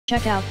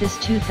Check out this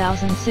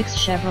 2006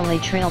 Chevrolet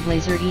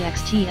TrailBlazer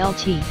EXT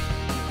LT.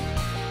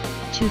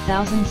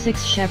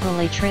 2006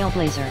 Chevrolet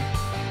TrailBlazer.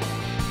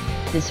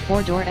 This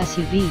 4-door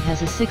SUV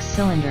has a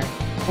 6-cylinder,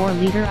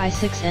 4-liter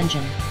I6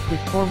 engine,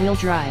 with 4-wheel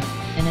drive,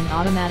 and an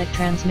automatic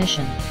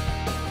transmission.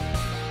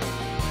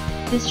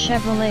 This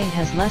Chevrolet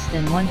has less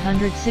than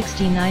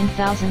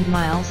 169,000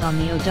 miles on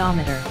the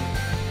odometer.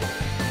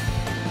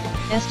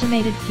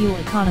 Estimated fuel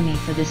economy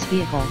for this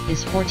vehicle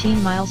is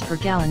 14 miles per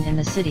gallon in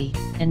the city,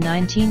 and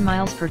 19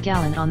 miles per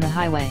gallon on the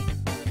highway.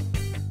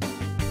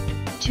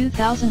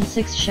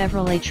 2006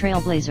 Chevrolet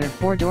TrailBlazer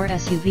 4-door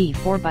SUV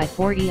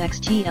 4x4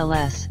 EXT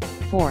LS,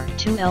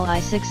 4.2L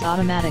i6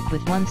 automatic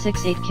with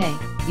 168K,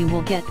 you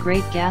will get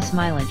great gas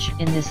mileage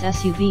in this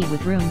SUV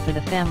with room for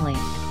the family.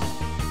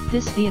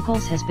 This vehicle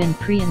has been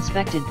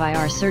pre-inspected by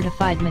our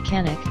certified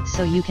mechanic,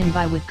 so you can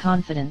buy with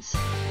confidence.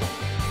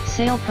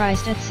 Sale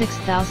priced at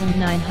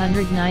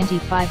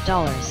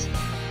 $6,995.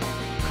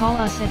 Call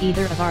us at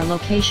either of our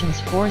locations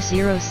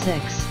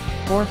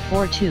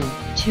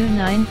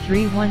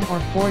 406-442-2931 or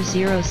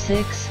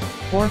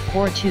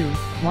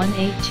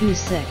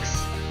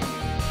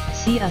 406-442-1826.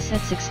 See us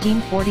at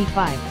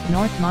 1645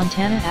 North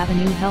Montana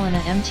Avenue,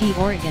 Helena, MT,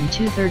 Oregon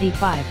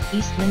 235,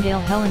 East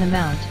Lyndale, Helena,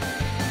 Mount.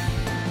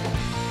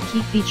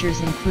 Key features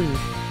include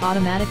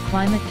automatic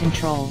climate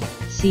control,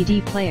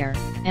 CD player,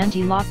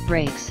 anti-lock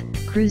brakes,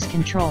 cruise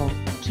control,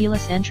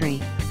 keyless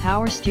entry,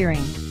 power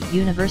steering,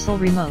 universal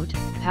remote,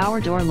 power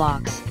door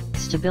locks,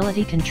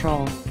 stability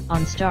control,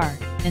 OnStar,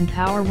 and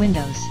power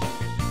windows.